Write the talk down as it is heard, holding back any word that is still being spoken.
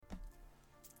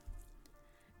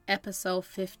Episode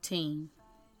 15,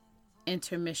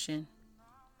 Intermission.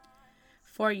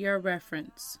 For your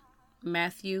reference,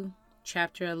 Matthew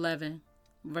chapter 11,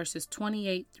 verses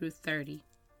 28 through 30.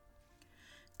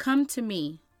 Come to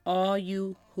me, all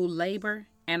you who labor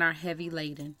and are heavy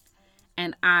laden,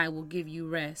 and I will give you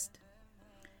rest.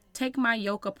 Take my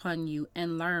yoke upon you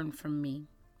and learn from me,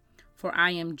 for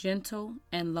I am gentle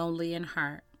and lowly in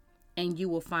heart, and you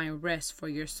will find rest for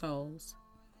your souls.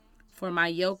 For my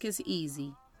yoke is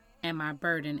easy and my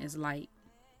burden is light.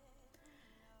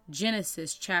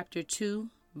 Genesis chapter 2,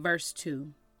 verse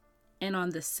 2. And on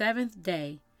the seventh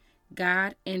day,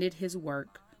 God ended his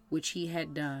work which he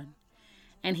had done,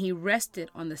 and he rested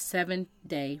on the seventh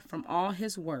day from all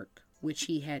his work which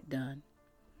he had done.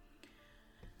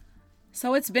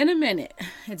 So it's been a minute.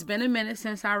 It's been a minute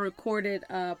since I recorded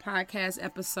a podcast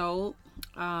episode.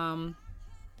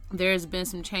 There's been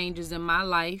some changes in my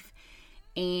life.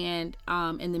 And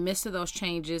in the midst of those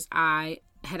changes, I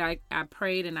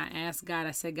prayed and I asked God.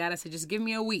 I said, just give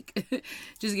me a week.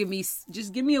 just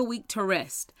give me a week to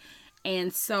rest.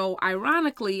 And so,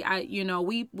 ironically,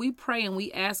 we pray and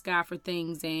we ask God for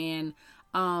things, and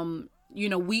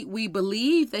we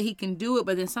believe that he can do it,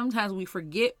 but then sometimes we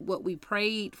forget what we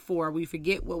prayed for. We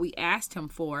forget what we asked him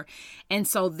for. And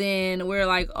so then we're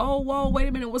like, oh, whoa, wait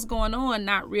a minute, what's going on?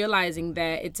 Not realizing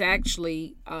that it's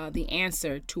actually the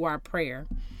answer to our prayer.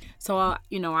 So, I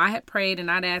had prayed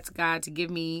and I'd asked God to give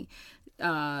me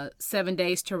 7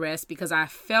 days to rest, because I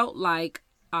felt like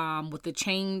with the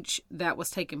change that was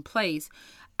taking place,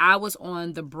 I was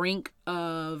on the brink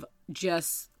of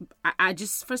I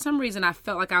just, for some reason, I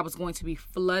felt like I was going to be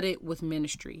flooded with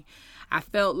ministry. I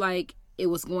felt like it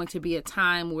was going to be a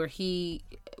time where he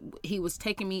was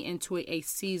taking me into a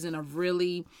season of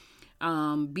really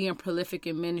being prolific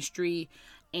in ministry.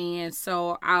 And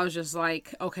so I was just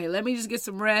like, okay, let me just get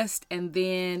some rest, and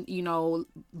then,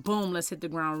 boom, let's hit the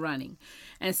ground running.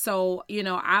 And so,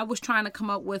 I was trying to come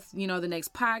up with, the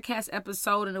next podcast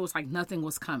episode, and it was like nothing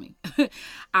was coming.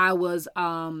 I was,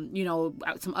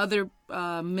 some other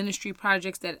ministry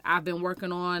projects that I've been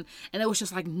working on, and it was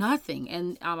just like nothing.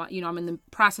 And, I'm in the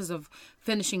process of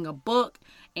finishing a book,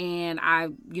 and I,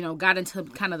 got into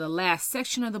kind of the last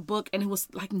section of the book, and it was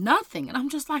like nothing. And I'm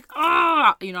just like,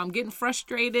 I'm getting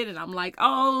frustrated, and I'm like,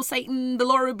 oh, Satan, the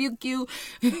Lord rebuke you.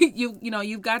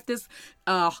 You've got this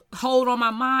hold on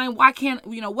my mind. Why can't,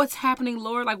 what's happening,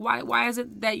 Lord? Like, why is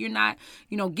it that you're not,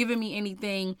 giving me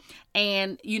anything?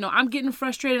 And, I'm getting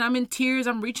frustrated. I'm in tears.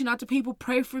 I'm reaching out to people.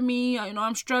 Pray for me.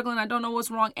 I'm struggling. I don't know what's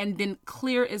wrong. And then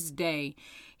clear as day,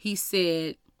 he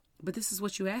said, but this is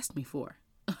what you asked me for.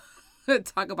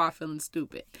 Talk about feeling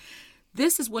stupid.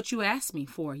 This is what you asked me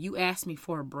for. You asked me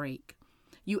for a break.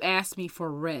 You asked me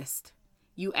for rest.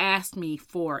 You asked me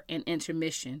for an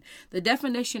intermission. The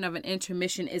definition of an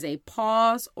intermission is a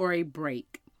pause or a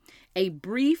break, a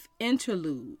brief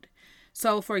interlude.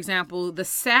 So, for example, the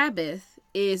Sabbath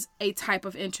is a type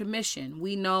of intermission.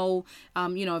 We know,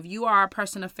 if you are a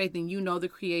person of faith and you know the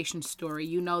creation story,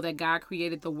 you know that God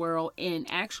created the world in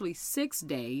actually 6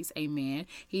 days. Amen.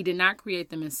 He did not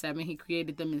create them in 7. He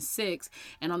created them in 6.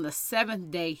 And on the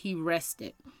 7th day, he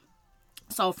rested.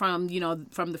 So from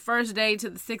the first day to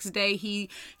the 6th day,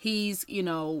 he's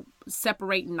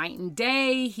separating night and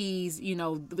day. He's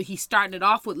starting it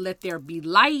off with let there be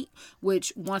light,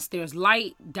 which once there's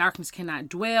light, darkness cannot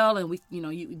dwell. And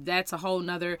that's a whole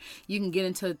nother, you can get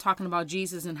into talking about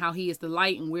Jesus and how he is the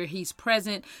light, and where he's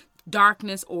present,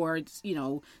 darkness or,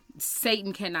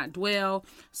 Satan cannot dwell.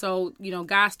 So,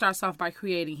 God starts off by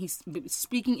creating. He's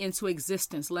speaking into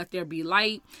existence. Let there be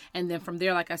light. And then from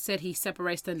there, like I said, he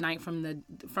separates the night from the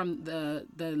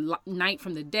night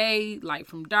from the day, light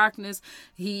from darkness.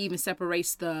 He even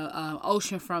separates the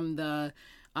ocean from the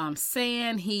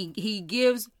sand.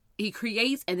 He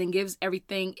creates and then gives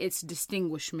everything its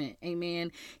distinguishment.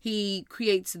 Amen. He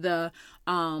creates the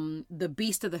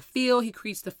beast of the field. He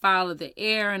creates the fowl of the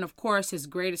air. And of course, his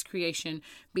greatest creation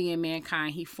being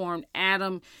mankind. He formed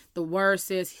Adam. The word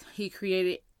says he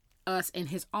created us in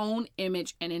his own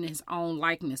image and in his own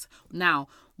likeness. Now,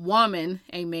 woman,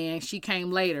 amen, she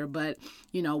came later, but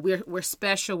we're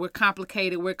special, we're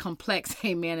complicated, we're complex,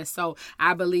 amen. And so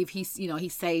I believe he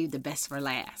saved the best for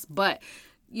last. But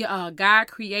God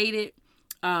created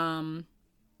the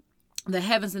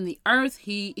heavens and the earth.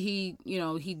 He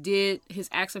did his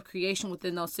acts of creation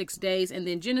within those 6 days. And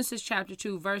then Genesis chapter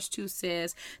 2, verse 2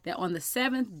 says that on the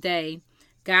 7th day,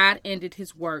 God ended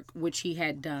his work which he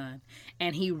had done,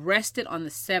 and he rested on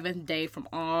the 7th day from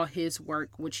all his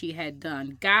work which he had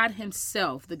done. God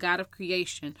himself, the God of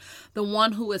creation, the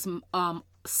one who is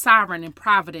sovereign and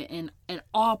provident and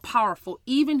all powerful,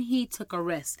 even he took a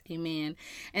rest. Amen.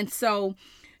 And so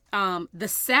the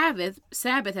Sabbath,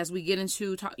 as we get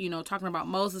into, talking about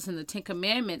Moses and the 10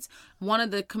 Commandments, one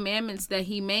of the commandments that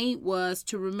he made was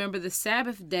to remember the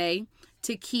Sabbath day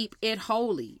to keep it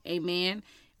holy. Amen.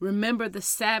 Remember the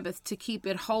Sabbath to keep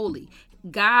it holy.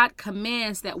 God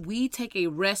commands that we take a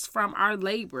rest from our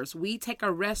labors. We take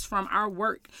a rest from our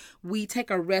work. We take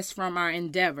a rest from our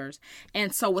endeavors.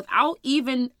 And so without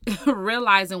even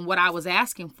realizing what I was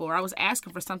asking for, I was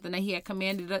asking for something that he had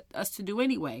commanded us to do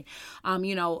anyway.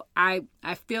 I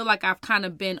feel like I've kind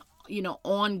of been,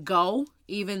 on go,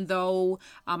 even though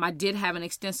I did have an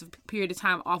extensive period of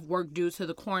time off work due to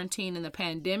the quarantine and the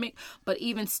pandemic, but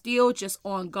even still just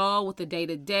on go with the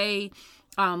day-to-day.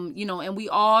 And we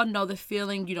all know the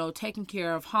feeling, taking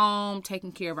care of home,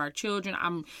 taking care of our children.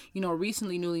 I'm,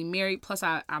 recently newly married, plus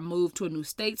I moved to a new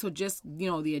state. So just,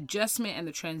 the adjustment and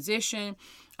the transition,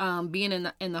 being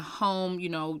in the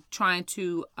home, trying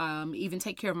to even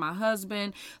take care of my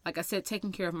husband, like I said,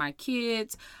 taking care of my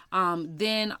kids.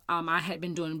 Then I had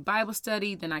been doing Bible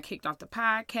study. Then I kicked off the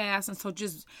podcast. And so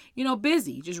just,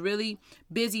 busy, just really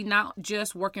busy, not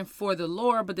just working for the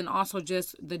Lord, but then also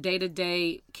just the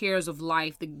day-to-day cares of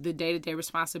life, the day-to-day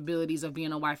responsibilities of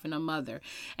being a wife and a mother.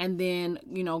 And then,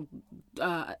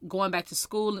 going back to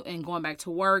school and going back to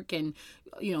work and,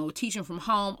 teaching from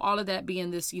home, all of that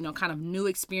being this, kind of new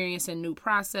experience and new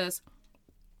process.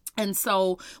 And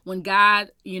so when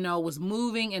God, was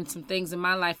moving and some things in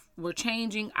my life were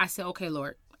changing, I said, okay,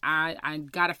 Lord, I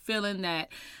got a feeling that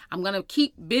I'm going to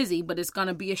keep busy, but it's going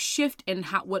to be a shift in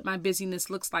what my busyness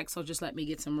looks like. So just let me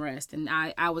get some rest. And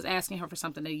I was asking her for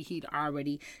something that he'd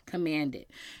already commanded.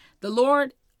 The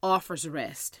Lord offers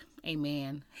rest.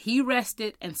 Amen. He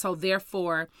rested. And so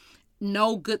therefore,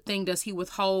 no good thing does he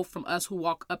withhold from us who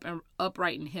walk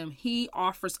upright in him. He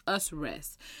offers us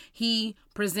rest. He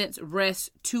presents rest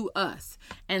to us.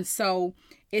 And so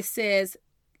it says,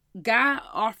 God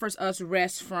offers us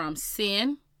rest from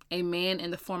sin. Amen.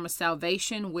 In the form of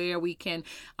salvation, where we can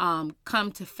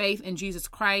come to faith in Jesus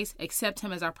Christ, accept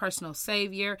him as our personal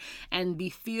savior, and be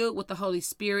filled with the Holy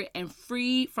Spirit and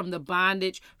free from the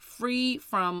bondage, free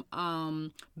from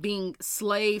being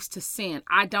slaves to sin.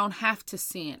 I don't have to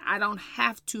sin. I don't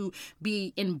have to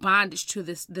be in bondage to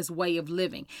this way of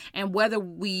living. And whether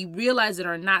we realize it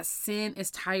or not, sin is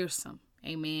tiresome.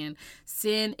 Amen.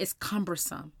 Sin is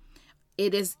cumbersome.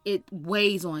 It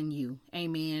weighs on you.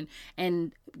 Amen.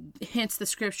 And hence the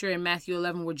scripture in Matthew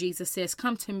 11 where Jesus says,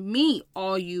 come to me,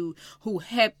 all you who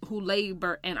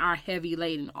labor and are heavy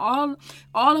laden. All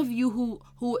of you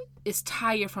who is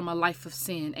tired from a life of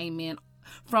sin. Amen.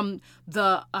 From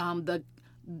the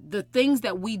things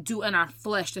that we do in our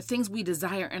flesh, the things we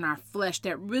desire in our flesh,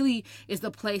 that really is the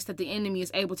place that the enemy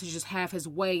is able to just have his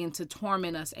way and to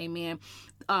torment us. Amen.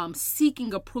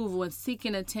 Seeking approval and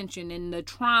seeking attention, and the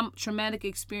traumatic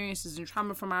experiences and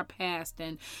trauma from our past,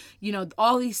 and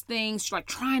all these things, like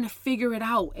trying to figure it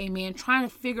out. Amen. Trying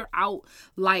to figure out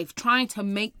life, trying to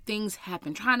make things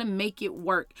happen, trying to make it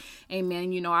work.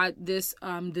 Amen. This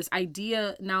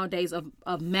idea nowadays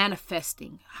of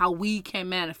manifesting, how we can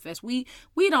manifest. We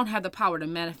don't have the power to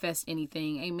manifest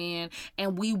anything. Amen.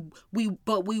 And we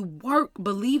work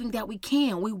believing that we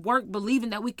can. We work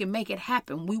believing that we can make it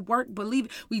happen. We work believing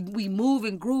we move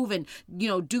and groove and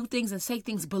do things and say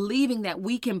things believing that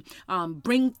we can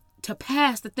bring to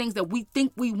pass the things that we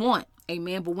think we want.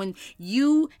 Amen. But when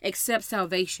you accept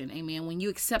salvation, amen, when you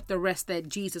accept the rest that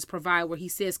Jesus provides, where he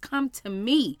says, come to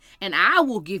me and I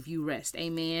will give you rest.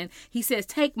 Amen. He says,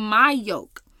 take my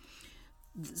yoke.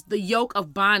 The yoke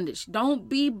of bondage. Don't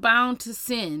be bound to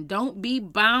sin. Don't be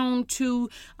bound to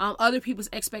other people's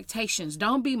expectations.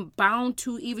 Don't be bound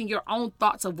to even your own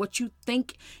thoughts of what you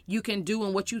think you can do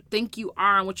and what you think you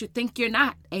are and what you think you're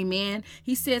not. Amen.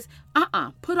 He says,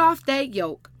 put off that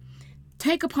yoke.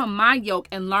 Take upon my yoke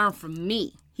and learn from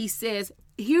me. He says,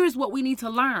 here's what we need to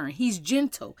learn. He's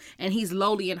gentle and he's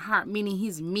lowly in heart, meaning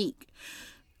he's meek.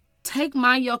 Take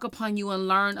my yoke upon you and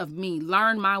learn of me.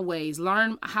 Learn my ways.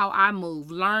 Learn how I move.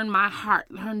 Learn my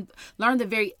heart. Learn the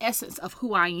very essence of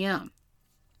who I am.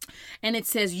 And it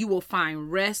says you will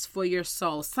find rest for your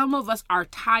soul. Some of us are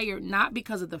tired, not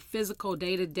because of the physical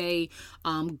day-to-day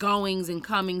goings and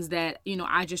comings that,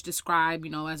 I just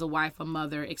described, as a wife, a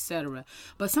mother, etc.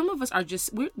 But some of us are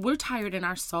just, we're tired in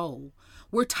our soul.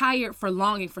 We're tired for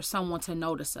longing for someone to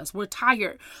notice us. We're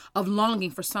tired of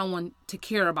longing for someone to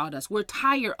care about us. We're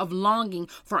tired of longing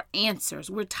for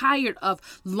answers. We're tired of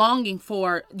longing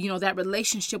for, that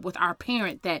relationship with our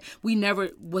parent that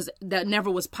never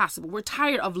was possible. We're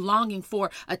tired of longing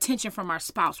for attention from our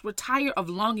spouse. We're tired of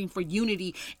longing for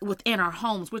unity within our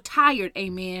homes. We're tired.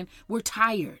 Amen. We're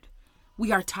tired.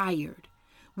 We are tired.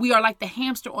 We are like the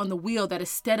hamster on the wheel that is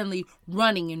steadily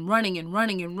running and running and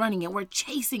running and running. And we're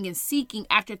chasing and seeking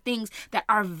after things that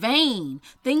are vain,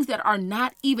 things that are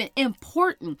not even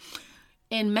important.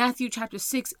 In Matthew chapter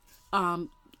 6,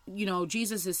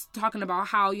 Jesus is talking about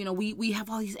how, we have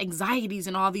all these anxieties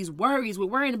and all these worries. We're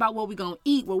worrying about what we're going to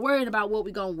eat. We're worried about what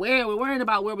we're going to wear. We're worrying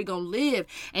about where we're going to live.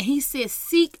 And he says,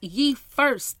 seek ye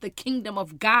first the kingdom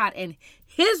of God and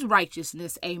his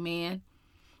righteousness. Amen.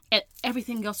 And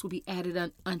everything else will be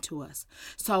added unto us.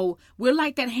 So we're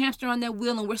like that hamster on that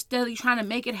wheel, and we're steadily trying to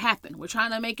make it happen. We're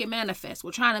trying to make it manifest.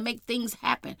 We're trying to make things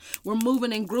happen. We're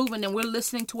moving and grooving, and we're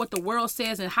listening to what the world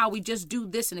says and how we just do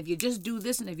this, and if you just do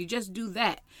this, and if you just do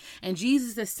that. And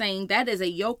Jesus is saying that is a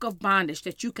yoke of bondage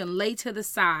that you can lay to the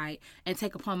side and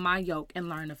take upon my yoke and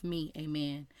learn of me.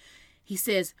 Amen. He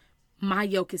says, my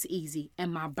yoke is easy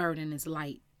and my burden is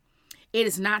light. It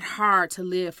is not hard to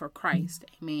live for Christ.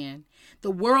 Amen.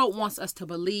 The world wants us to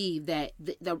believe that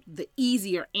the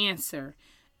easier answer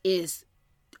is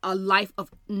a life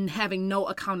of having no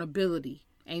accountability.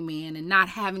 Amen. And not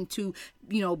having to,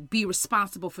 be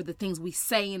responsible for the things we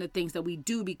say and the things that we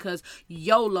do, because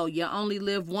YOLO, you only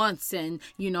live once. And,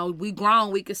 we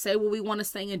grown, we can say what we want to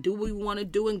say and do what we want to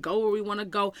do and go where we want to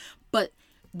go. But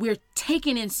we're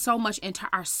taking in so much into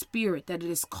our spirit that it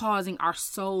is causing our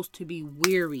souls to be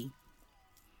weary.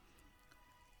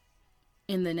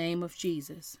 In the name of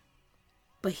Jesus.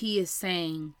 But he is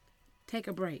saying, take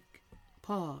a break.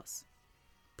 Pause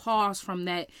from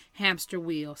that hamster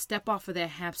wheel. Step off of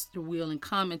that hamster wheel and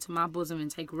come into my bosom and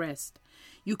take rest.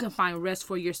 You can find rest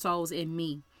for your souls in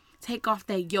me. Take off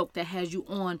that yoke that has you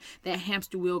on that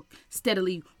hamster wheel,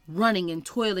 steadily running and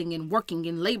toiling and working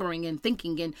and laboring and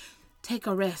thinking, and take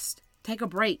a rest. Take a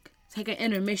break. Take an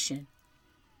intermission.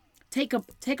 Take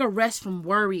a rest from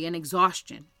worry and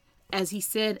exhaustion. As he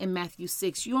said in Matthew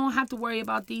 6, you don't have to worry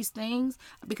about these things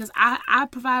because I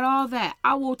provide all that.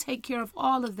 I will take care of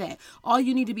all of that. All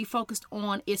you need to be focused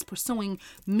on is pursuing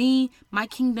me, my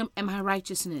kingdom, and my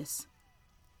righteousness.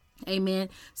 Amen.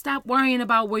 Stop worrying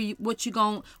about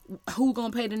who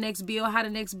gonna pay the next bill, how the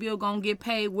next bill gonna get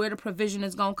paid, where the provision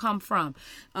is gonna come from.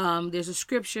 There's a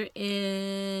scripture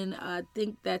in, I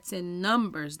think that's in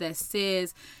Numbers, that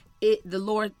says, the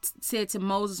Lord said to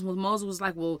Moses, when Moses was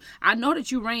like, well, I know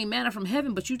that you rain manna from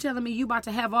heaven, but you telling me you about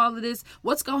to have all of this.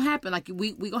 What's going to happen? Like,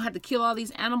 we going to have to kill all these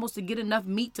animals to get enough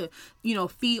meat to,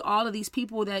 feed all of these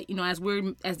people that,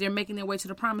 as they're making their way to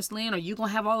the promised land. Are you going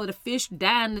to have all of the fish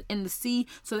die in the sea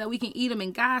so that we can eat them?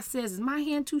 And God says, is my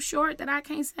hand too short that I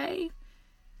can't save?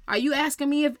 Are you asking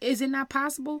me is it not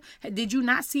possible? Did you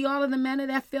not see all of the manna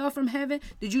that fell from heaven?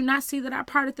 Did you not see that I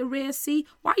parted the Red Sea?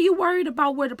 Why are you worried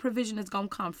about where the provision is going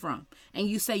to come from? And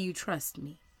you say you trust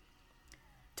me.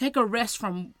 Take a rest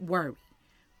from worry.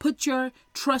 Put your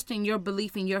trust and your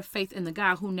belief and your faith in the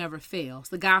God who never fails,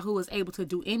 the God who is able to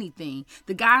do anything,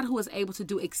 the God who is able to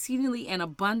do exceedingly and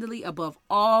abundantly above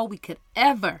all we could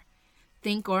ever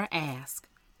think or ask.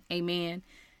 Amen.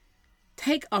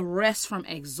 Take a rest from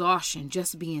exhaustion,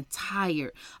 just being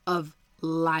tired of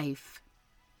life.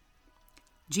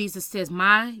 Jesus says,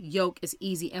 my yoke is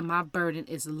easy and my burden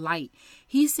is light.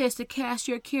 He says to cast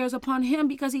your cares upon him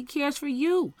because he cares for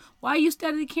you. Why are you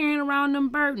steadily carrying around them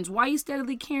burdens? Why are you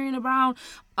steadily carrying around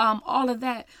all of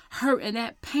that hurt and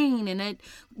that pain and that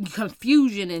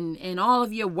confusion and all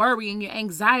of your worry and your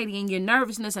anxiety and your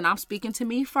nervousness? And I'm speaking to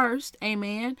me first.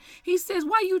 Amen. He says,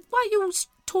 why you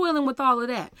toiling with all of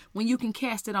that when you can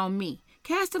cast it on me?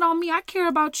 Cast it on me. I care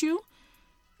about you.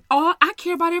 I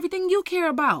care about everything you care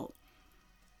about.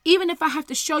 Even if I have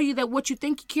to show you that what you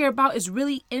think you care about is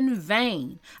really in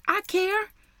vain, I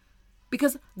care,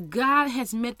 because God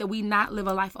has meant that we not live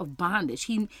a life of bondage.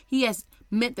 He has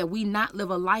meant that we not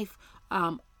live a life,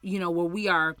 where we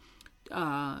are,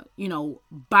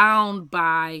 bound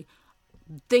by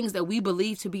things that we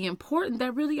believe to be important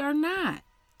that really are not.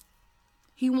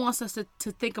 He wants us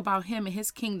to think about him and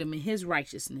his kingdom and his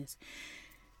righteousness.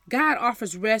 God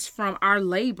offers rest from our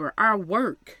labor, our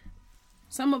work.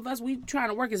 Some of us, we trying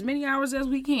to work as many hours as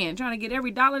we can, trying to get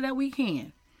every dollar that we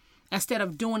can, instead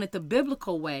of doing it the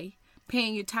biblical way,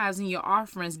 paying your tithes and your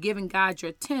offerings, giving God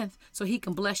your 10th so he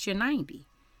can bless your 90.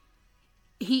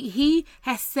 He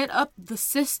has set up the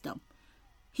system.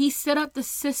 He set up the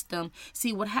system.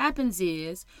 See, what happens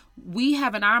is we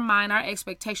have in our mind our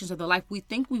expectations of the life we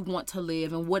think we want to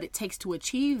live and what it takes to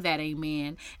achieve that.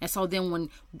 Amen. And so then when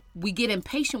we get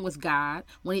impatient with God,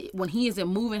 when he isn't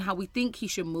moving how we think he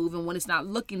should move, and when it's not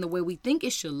looking the way we think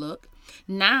it should look,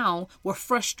 now we're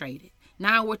frustrated.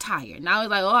 Now we're tired. Now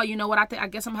it's like, oh, you know what? I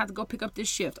guess I'm going to have to go pick up this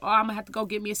shift. Or I'm going to have to go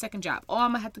get me a second job. Or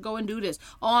I'm going to have to go and do this.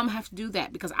 Or I'm going to have to do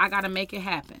that because I got to make it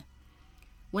happen.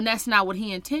 When that's not what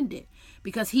he intended.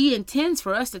 because he intends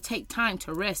for us to take time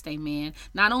to rest. Amen.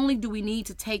 Not only do we need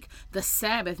to take the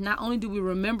Sabbath, not only do we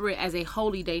remember it as a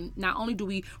holy day, not only do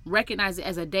we recognize it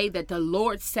as a day that the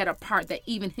Lord set apart, that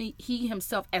even he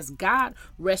himself as God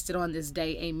rested on this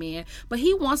day. Amen. But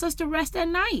he wants us to rest at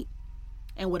night.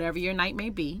 And whatever your night may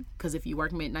be, because if you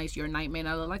work midnights, your night may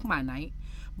not look like my night.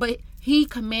 But he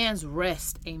commands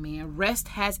rest. Amen. Rest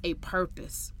has a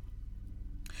purpose.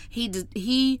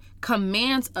 He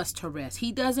commands us to rest.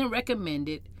 He doesn't recommend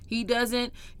it. He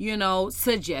doesn't,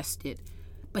 suggest it.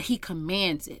 But he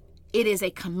commands it. It is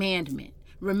a commandment.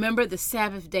 Remember the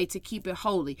Sabbath day to keep it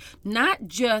holy. Not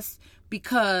just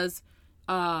because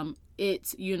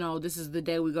it's, this is the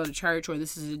day we go to church, or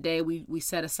this is the day we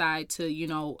set aside to,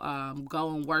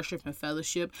 go and worship and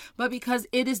fellowship, but because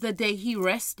it is the day he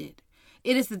rested.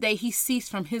 It is the day he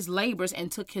ceased from his labors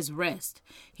and took his rest.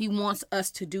 He wants us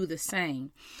to do the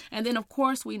same. And then, of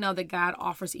course, we know that God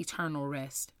offers eternal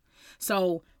rest.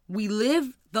 So we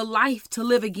live the life to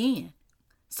live again.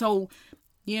 So,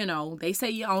 they say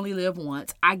you only live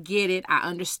once. I get it. I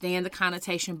understand the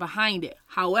connotation behind it.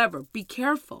 However, be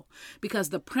careful, because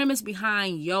the premise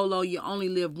behind YOLO, you only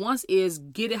live once, is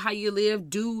get it how you live.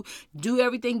 Do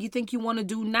everything you think you want to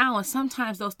do now. And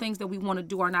sometimes those things that we want to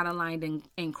do are not aligned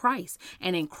in Christ.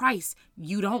 And in Christ,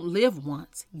 you don't live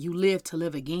once. You live to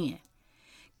live again.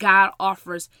 God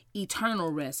offers eternal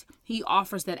rest. He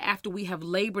offers that after we have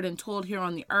labored and toiled here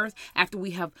on the earth, after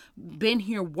we have been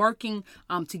here working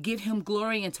to give him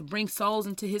glory and to bring souls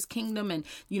into his kingdom. And,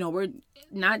 we're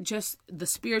not just the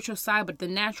spiritual side, but the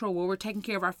natural, where we're taking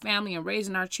care of our family and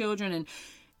raising our children. And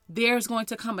there's going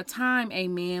to come a time,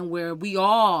 amen, where we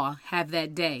all have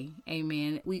that day.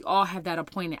 Amen. We all have that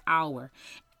appointed hour.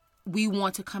 We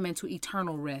want to come into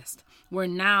eternal rest, where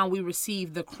now we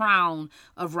receive the crown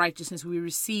of righteousness. We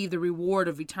receive the reward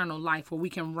of eternal life, where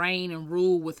we can reign and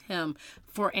rule with him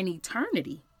for an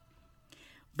eternity.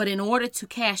 But in order to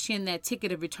cash in that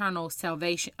ticket of eternal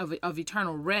salvation, of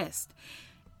eternal rest,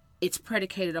 it's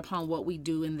predicated upon what we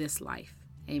do in this life.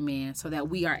 Amen. So that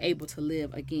we are able to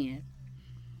live again.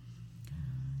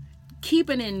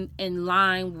 Keeping in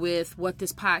line with what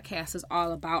this podcast is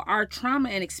all about, our trauma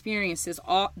and experiences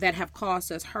all that have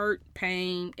caused us hurt,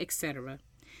 pain, etc.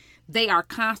 They are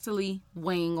constantly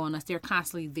weighing on us. They're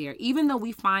constantly there. Even though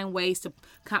we find ways to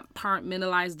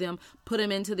compartmentalize them, put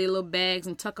them into their little bags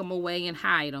and tuck them away and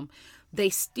hide them,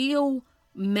 they still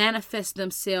manifest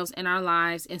themselves in our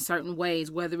lives in certain ways,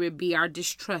 whether it be our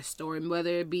distrust, or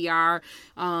whether it be our,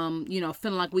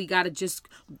 feeling like we got to just,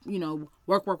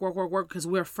 work because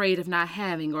we're afraid of not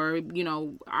having, or,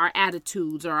 our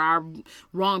attitudes or our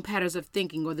wrong patterns of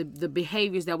thinking, or the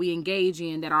behaviors that we engage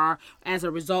in that are as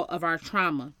a result of our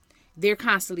trauma. They're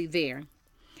constantly there.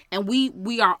 And we're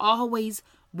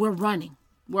running.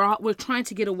 We're trying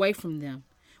to get away from them.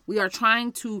 We are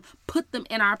trying to put them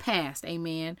in our past.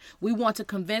 Amen. We want to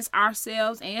convince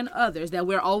ourselves and others that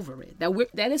we're over it,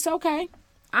 that it's okay.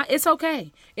 It's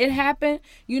okay. It happened.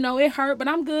 It hurt, but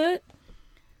I'm good.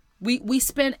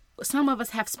 Some of us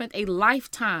have spent a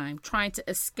lifetime trying to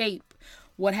escape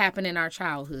what happened in our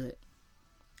childhood,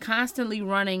 constantly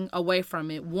running away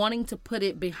from it, wanting to put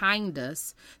it behind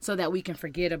us so that we can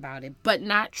forget about it, but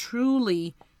not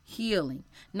truly healing,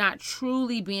 not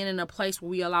truly being in a place where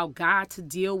we allow God to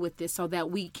deal with this so that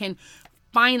we can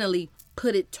finally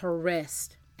put it to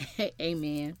rest.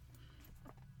 Amen.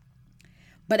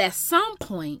 But at some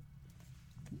point,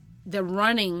 the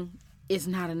running is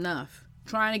not enough.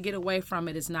 Trying to get away from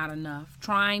it is not enough.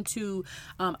 Trying to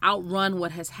outrun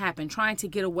what has happened, trying to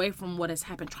get away from what has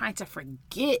happened, trying to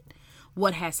forget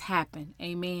what has happened.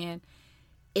 Amen.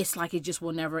 It's like it just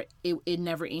will never, it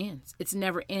never ends. It's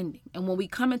never ending. And when we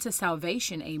come into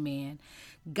salvation, amen,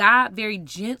 God very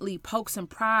gently pokes and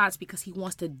prods because he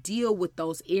wants to deal with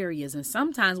those areas. And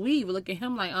sometimes we even look at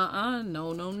him like,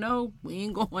 no, we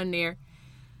ain't going there.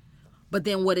 But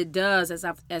then what it does,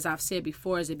 as I've said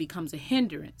before, is it becomes a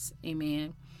hindrance.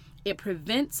 Amen. It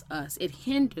prevents us. It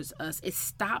hinders us. It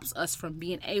stops us from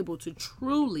being able to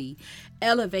truly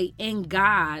elevate in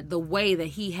God the way that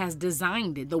he has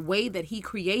designed it, the way that he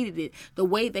created it, the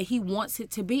way that he wants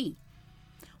it to be.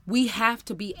 We have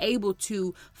to be able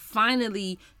to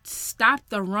finally stop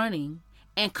the running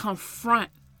and confront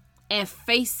and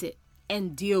face it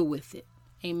and deal with it.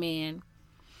 Amen.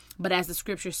 But as the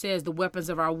scripture says, the weapons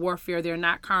of our warfare, they're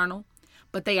not carnal,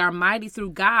 but they are mighty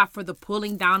through God for the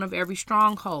pulling down of every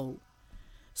stronghold.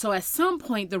 So at some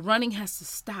point, the running has to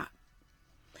stop.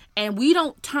 And we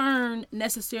don't turn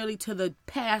necessarily to the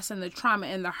past and the trauma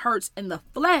and the hurts and the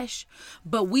flesh,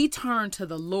 but we turn to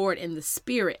the Lord in the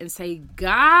spirit and say,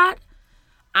 God,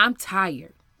 I'm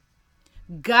tired.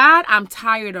 God, I'm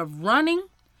tired of running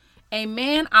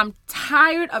Amen. I'm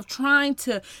tired of trying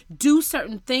to do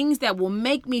certain things that will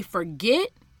make me forget.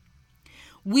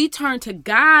 We turn to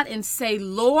God and say,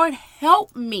 Lord,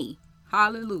 help me.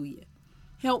 Hallelujah.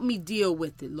 Help me deal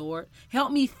with it, Lord.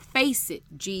 Help me face it,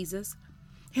 Jesus.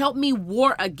 Help me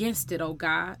war against it, oh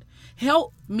God.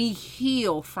 Help me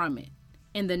heal from it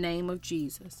in the name of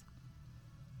Jesus.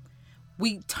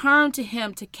 We turn to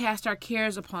him to cast our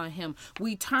cares upon him.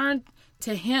 We turn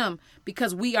to him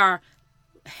because we are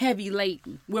heavy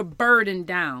laden. We're burdened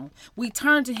down. We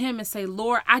turn to him and say,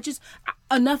 Lord,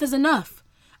 enough is enough.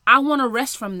 I want to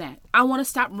rest from that. I want to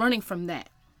stop running from that.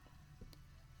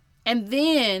 And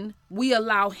then we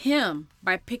allow him,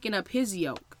 by picking up his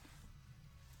yoke,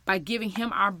 by giving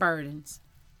him our burdens,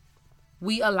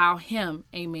 we allow him,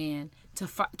 amen,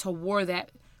 to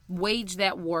wage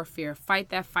that warfare, fight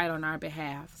that fight on our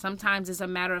behalf. Sometimes it's a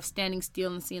matter of standing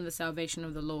still and seeing the salvation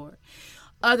of the Lord.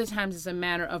 Other times it's a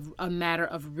matter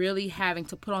of really having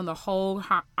to put on the whole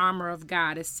armor of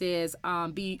God. It says,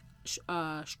 be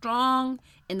strong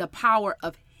in the power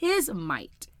of his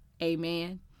might.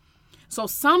 Amen. So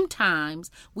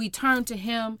sometimes we turn to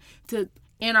him to,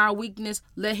 in our weakness,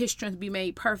 let his strength be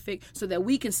made perfect so that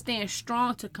we can stand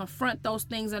strong to confront those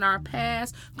things in our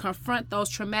past, confront those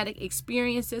traumatic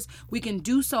experiences. We can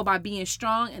do so by being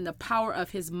strong in the power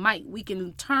of his might. We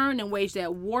can turn and wage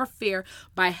that warfare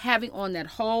by having on that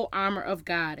whole armor of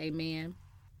God. Amen.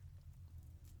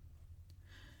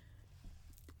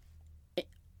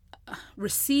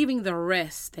 Receiving the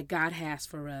rest that God has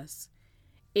for us,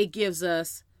 it gives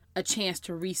us a chance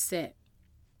to reset.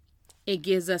 It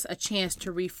gives us a chance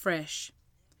to refresh.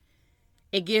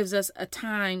 It gives us a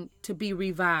time to be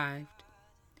revived.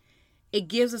 It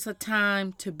gives us a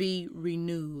time to be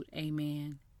renewed.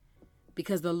 Amen.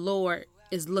 Because the Lord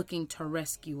is looking to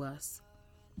rescue us.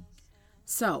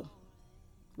 So,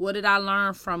 what did I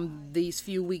learn from these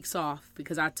few weeks off?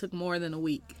 Because I took more than a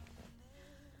week.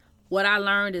 What I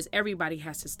learned is everybody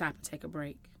has to stop and take a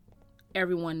break.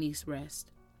 Everyone needs rest.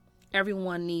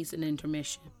 Everyone needs an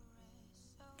intermission.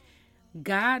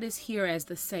 God is here as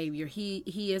the Savior. He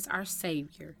is our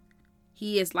Savior.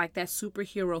 He is like that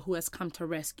superhero who has come to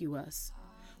rescue us.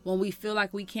 When we feel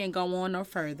like we can't go on no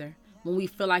further, when we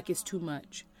feel like it's too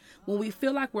much, when we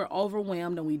feel like we're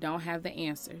overwhelmed and we don't have the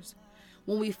answers,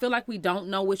 when we feel like we don't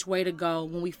know which way to go,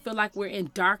 when we feel like we're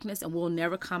in darkness and we'll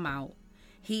never come out,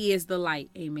 he is the light.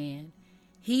 Amen.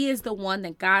 He is the one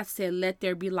that God said, let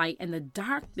there be light, and the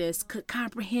darkness could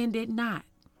comprehend it not.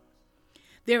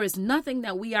 There is nothing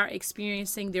that we are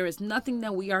experiencing. There is nothing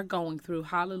that we are going through.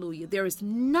 Hallelujah. There is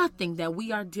nothing that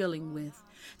we are dealing with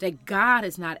that God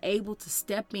is not able to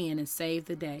step in and save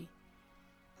the day.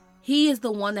 He is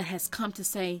the one that has come to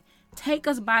say, take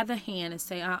us by the hand and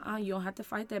say, you don't have to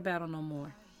fight that battle no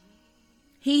more.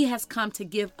 He has come to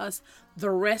give us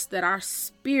the rest that our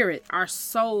spirit, our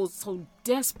souls so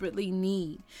desperately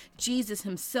need. Jesus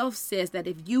himself says that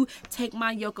if you take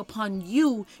my yoke upon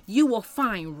you, you will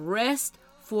find rest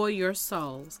for your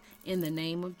souls in the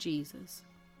name of Jesus.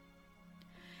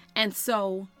 And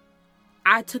so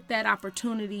I took that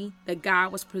opportunity that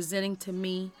God was presenting to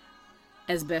me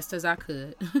as best as I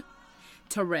could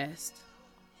to rest,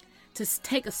 to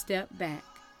take a step back,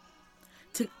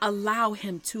 to allow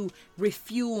him to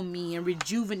refuel me and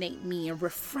rejuvenate me and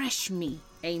refresh me.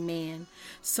 Amen.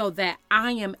 So that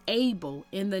I am able,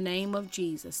 in the name of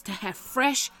Jesus, to have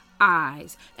fresh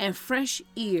eyes and fresh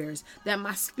ears, that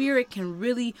my spirit can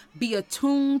really be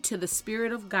attuned to the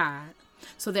Spirit of God,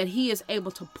 so that he is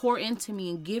able to pour into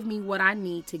me and give me what I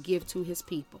need to give to his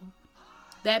people.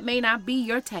 That may not be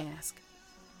your task.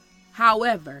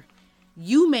 However,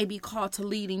 you may be called to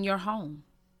lead in your home.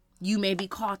 You may be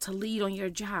called to lead on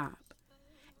your job,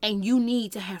 and you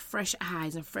need to have fresh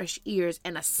eyes and fresh ears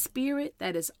and a spirit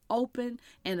that is open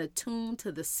and attuned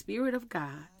to the Spirit of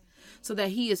God, so that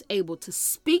he is able to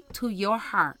speak to your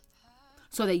heart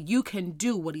so that you can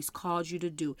do what he's called you to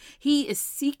do. He is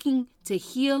seeking to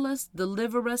heal us,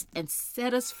 deliver us, and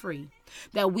set us free,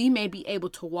 that we may be able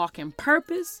to walk in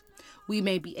purpose. We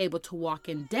may be able to walk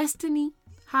in destiny.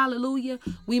 Hallelujah.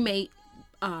 We may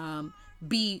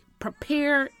be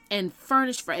prepared and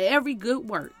furnished for every good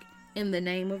work in the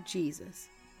name of Jesus.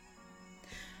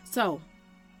 So,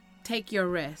 take your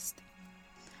rest.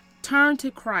 Turn to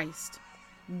Christ.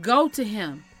 Go to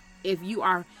him if you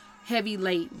are heavy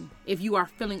laden, if you are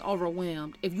feeling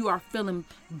overwhelmed, if you are feeling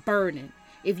burdened,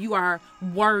 if you are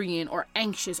worrying or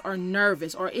anxious or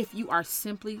nervous, or if you are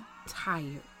simply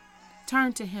tired.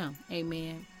 Turn to him.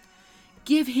 Amen.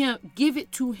 Give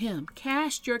it to him.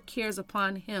 Cast your cares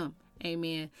upon him.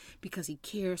 Amen. Because he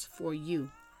cares for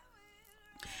you.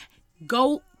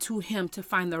 Go to him to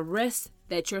find the rest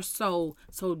that your soul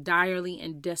so direly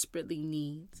and desperately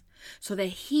needs, so that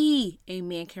he,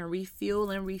 amen, can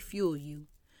refuel and refuel you,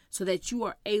 so that you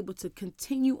are able to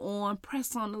continue on,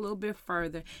 press on a little bit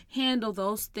further, handle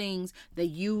those things that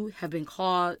you have been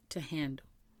called to handle.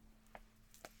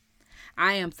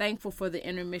 I am thankful for the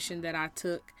intermission that I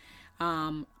took,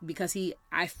 because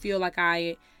I feel like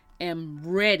I am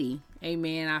ready.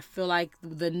 Amen. I feel like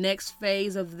the next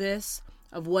phase of this,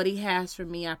 of what he has for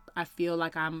me, I feel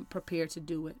like I'm prepared to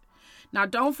do it. Now,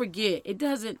 don't forget, it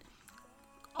doesn't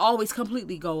always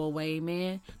completely go away,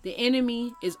 man. The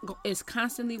enemy is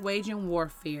constantly waging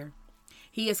warfare.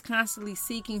 He is constantly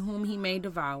seeking whom he may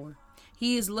devour.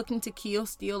 He is looking to kill,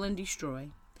 steal, and destroy.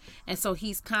 And so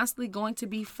he's constantly going to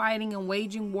be fighting and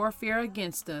waging warfare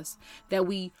against us, that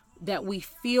we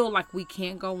feel like we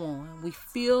can't go on. We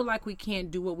feel like we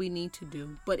can't do what we need to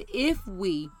do. But if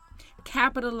we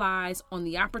capitalize on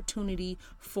the opportunity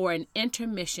for an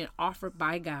intermission offered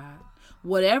by God,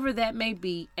 whatever that may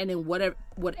be, and in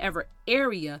whatever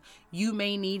area you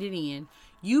may need it in,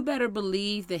 you better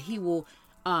believe that he will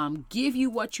give you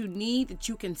what you need, that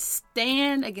you can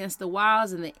stand against the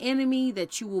wiles and the enemy,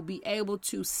 that you will be able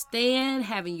to stand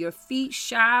having your feet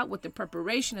shod with the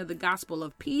preparation of the gospel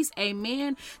of peace.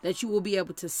 Amen. That you will be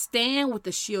able to stand with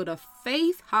the shield of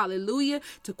faith. Hallelujah.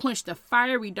 To quench the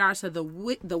fiery darts of the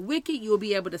wicked. You will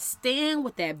be able to stand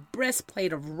with that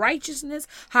breastplate of righteousness.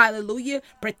 Hallelujah.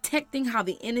 Protecting how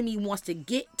the enemy wants to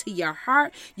get to your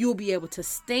heart. You will be able to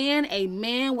stand,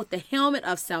 amen, with the helmet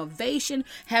of salvation,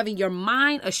 having your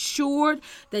mind assured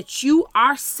that you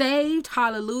are saved,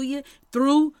 hallelujah,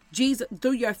 through Jesus,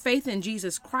 through your faith in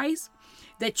Jesus Christ,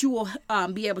 that you will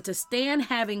be able to stand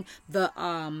having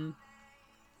the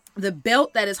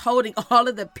belt that is holding all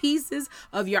of the pieces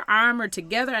of your armor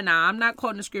together. And now I'm not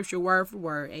quoting the scripture word for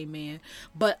word, amen,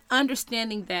 but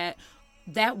understanding that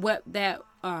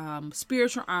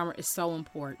spiritual armor is so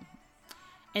important.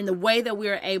 And the way that we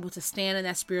are able to stand in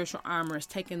that spiritual armor is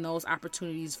taking those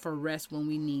opportunities for rest when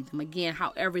we need them. Again,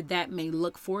 however that may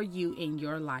look for you in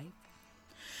your life.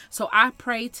 So I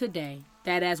pray today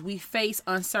that as we face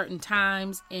uncertain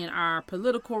times in our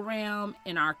political realm,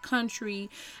 in our country,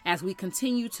 as we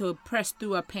continue to press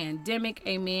through a pandemic,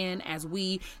 amen, as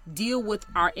we deal with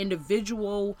our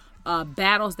individual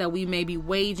battles that we may be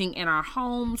waging in our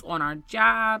homes, on our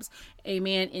jobs,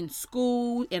 amen, in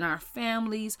school, in our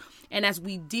families, and as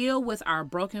we deal with our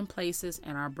broken places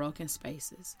and our broken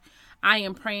spaces. I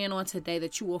am praying on today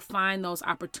that you will find those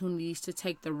opportunities to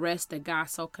take the rest that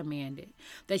God so commanded,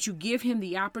 that you give him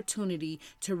the opportunity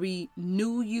to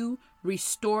renew you,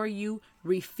 restore you,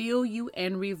 refill you,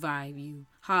 and revive you.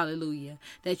 Hallelujah.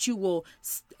 That you will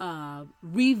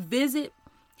revisit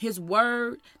his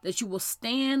word, that you will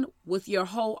stand with your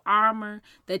whole armor,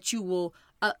 that you will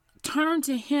turn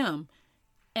to him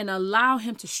and allow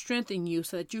him to strengthen you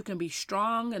so that you can be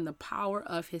strong in the power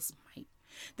of his might.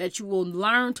 That you will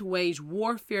learn to wage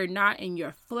warfare not in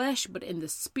your flesh but in the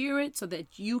spirit, so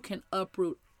that you can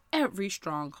uproot every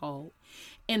stronghold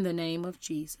in the name of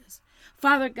Jesus.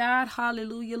 Father God,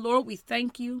 hallelujah, Lord, we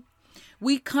thank you.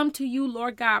 We come to you,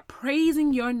 Lord God,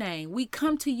 praising your name. We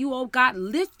come to you, oh God,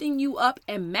 lifting you up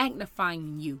and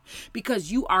magnifying you,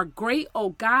 because you are great, oh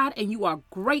God, and you are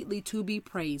greatly to be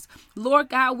praised. Lord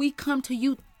God, we come to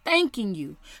you thanking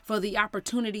you for the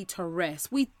opportunity to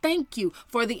rest. We thank you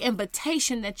for the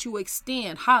invitation that you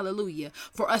extend, hallelujah,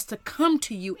 for us to come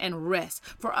to you and rest,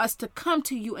 for us to come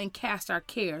to you and cast our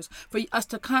cares, for us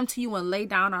to come to you and lay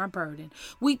down our burden.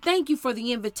 We thank you for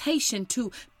the invitation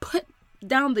to put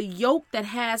down the yoke that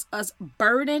has us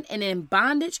burdened and in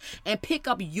bondage, and pick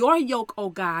up your yoke, oh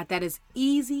God, that is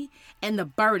easy, and the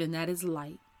burden that is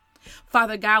light.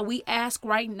 Father God, we ask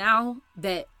right now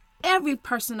that every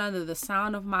person under the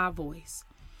sound of my voice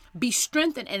be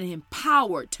strengthened and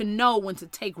empowered to know when to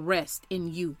take rest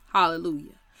in you.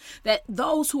 Hallelujah. That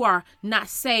those who are not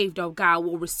saved, oh God,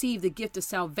 will receive the gift of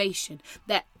salvation,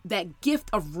 that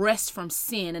gift of rest from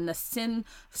sin and the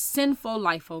sinful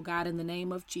life, oh God, in the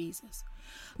name of Jesus.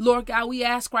 Lord God, we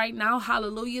ask right now,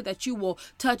 hallelujah, that you will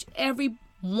touch every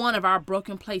one of our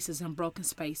broken places and broken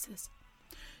spaces.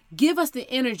 Give us the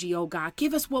energy, oh God.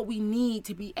 Give us what we need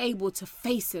to be able to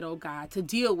face it, oh God, to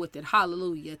deal with it,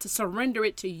 hallelujah, to surrender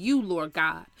it to you, Lord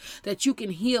God, that you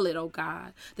can heal it, oh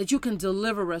God, that you can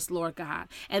deliver us, Lord God,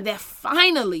 and that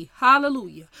finally,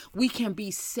 hallelujah, we can be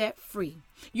set free.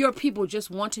 Your people just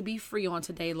want to be free on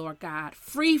today, Lord God.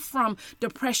 Free from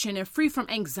depression and free from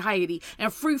anxiety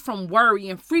and free from worry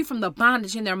and free from the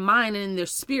bondage in their mind and in their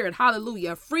spirit.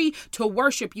 Hallelujah. Free to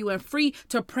worship you and free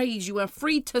to praise you and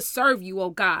free to serve you,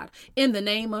 oh God, in the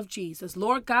name of Jesus.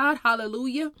 Lord God,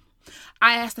 hallelujah.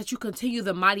 I ask that you continue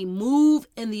the mighty move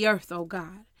in the earth, oh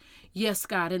God. Yes,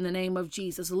 God, in the name of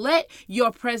Jesus, let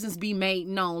your presence be made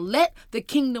known. Let the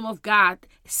kingdom of God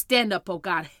stand up, oh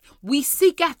God. We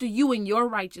seek after you in your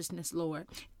righteousness, Lord.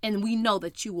 And we know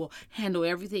that you will handle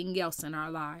everything else in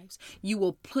our lives. You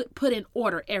will put in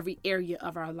order every area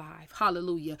of our life.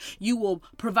 Hallelujah. You will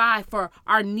provide for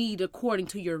our need according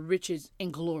to your riches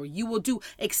and glory. You will do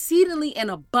exceedingly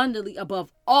and abundantly above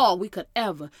all we could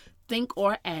ever think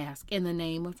or ask in the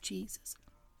name of Jesus.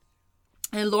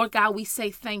 And Lord God, we say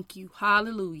thank you.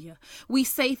 Hallelujah. We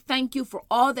say thank you for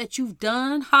all that you've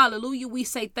done. Hallelujah. We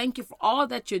say thank you for all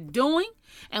that you're doing.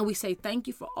 And we say thank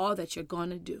you for all that you're going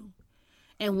to do.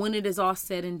 And when it is all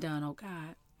said and done, oh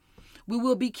God, we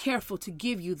will be careful to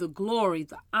give you the glory,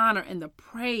 the honor, and the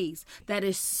praise that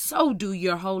is so due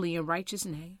your holy and righteous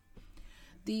name.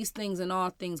 These things and all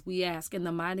things we ask in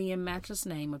the mighty and matchless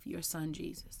name of your Son,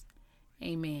 Jesus.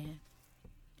 Amen.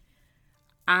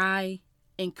 I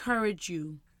encourage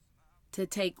you to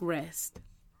take rest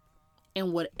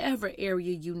in whatever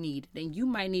area you need it, and you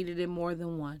might need it in more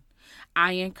than one.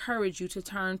 I encourage you to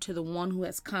turn to the one who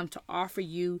has come to offer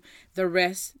you the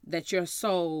rest that your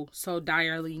soul so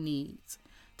direly needs.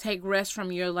 Take rest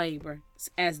from your labor,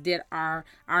 as did our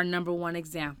number one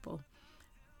example.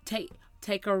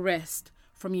 Take a rest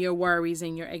from your worries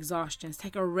and your exhaustions.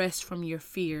 Take a rest from your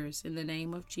fears in the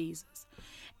name of Jesus.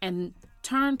 And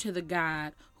turn to the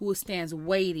God who stands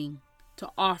waiting to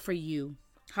offer you,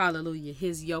 hallelujah,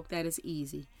 his yoke that is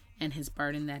easy and his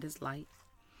burden that is light.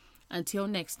 Until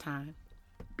next time,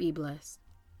 be blessed.